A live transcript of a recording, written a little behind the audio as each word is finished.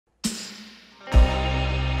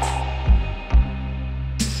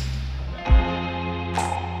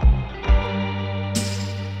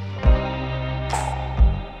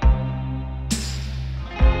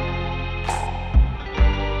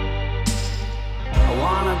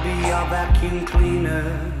wanna be your vacuum cleaner,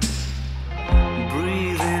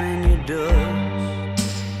 breathing in your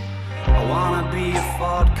dust. I wanna be a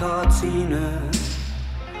Ford Cortina,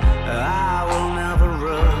 I will never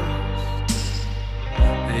rust.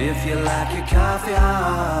 If you like your coffee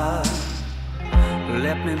hot,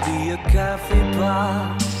 let me be your coffee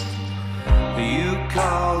pot. You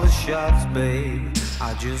call the shots, babe,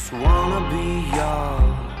 I just wanna be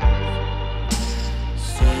yours.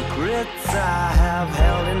 Secrets I have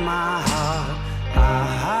held in my heart are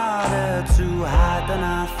harder to hide than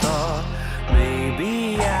I thought. Maybe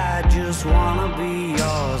I just wanna be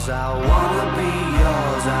yours. I wanna be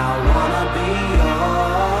yours. I wanna be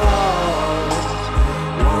yours.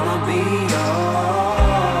 Wanna be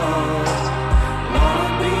yours. Wanna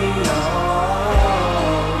be yours.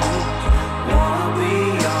 Wanna be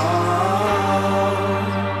yours.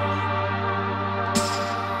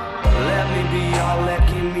 Let me be your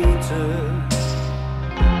lucky meter,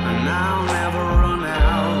 and I'll never run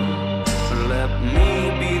out. Let me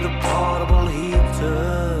be the portable heater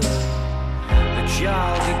that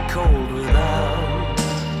y'all get cold without.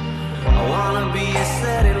 I wanna be a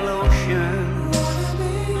steady lotion,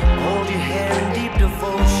 hold your hair in deep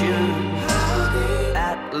devotion,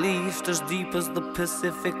 at least as deep as the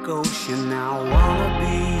Pacific Ocean. I wanna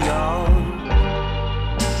be yours.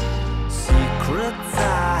 Secrets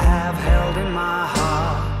I have held in my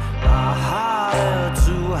heart are harder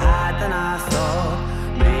to hide than I thought.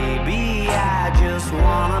 Maybe I just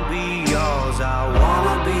wanna be yours. I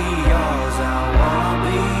wanna be yours. I wanna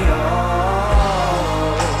be yours.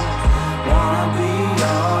 Wanna be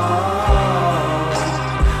yours.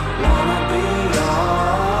 Wanna be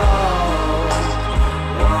yours.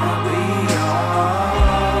 Wanna be yours.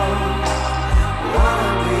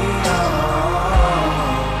 Wanna be yours.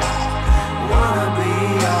 Wanna be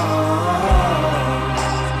yours.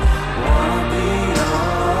 Wanna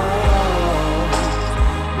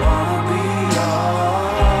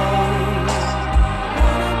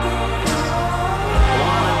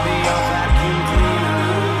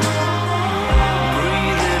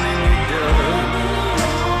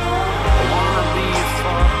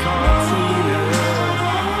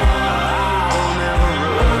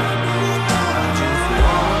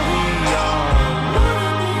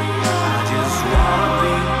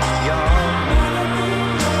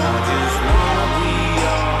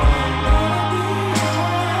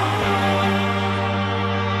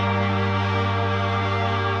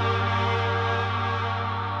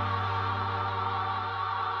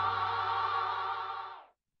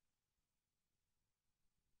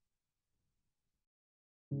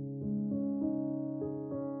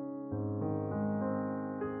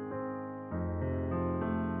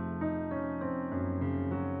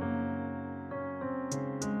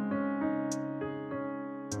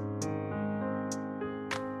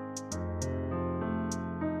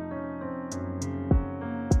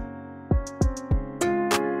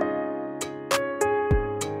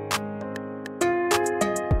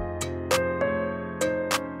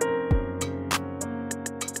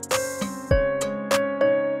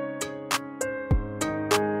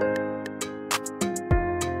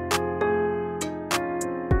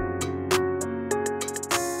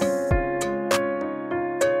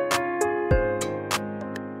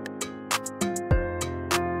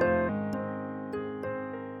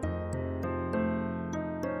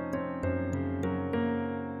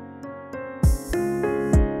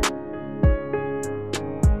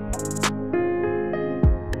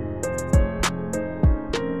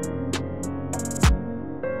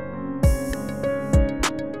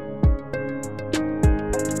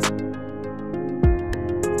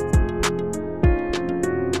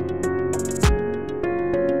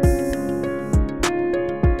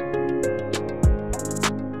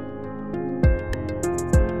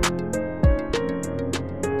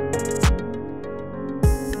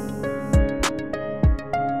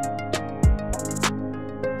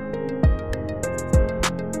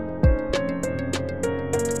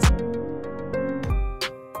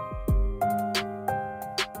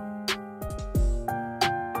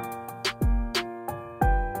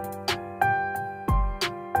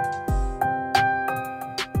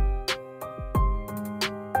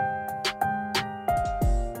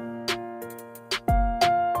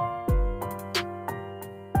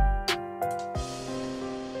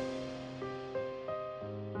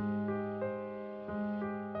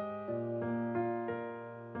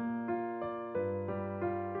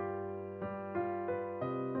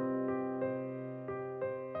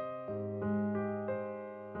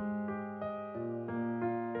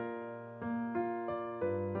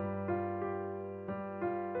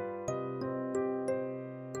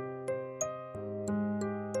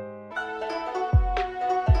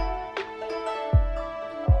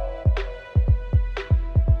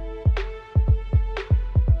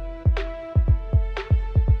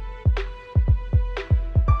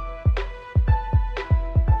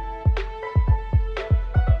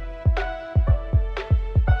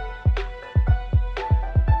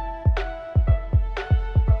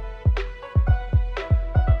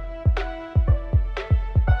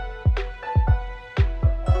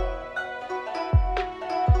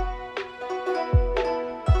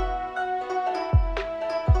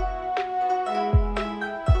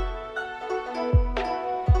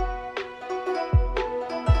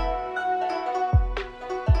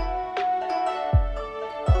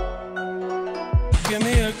Give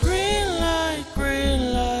me a green light,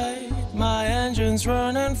 green light. My engine's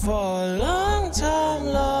running for a long time,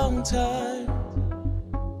 long time.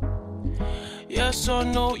 Yes or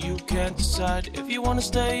no, you can't decide if you wanna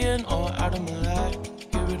stay in or out of my life.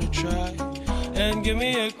 Give it a try and give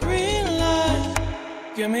me a green light.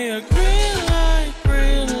 Give me a green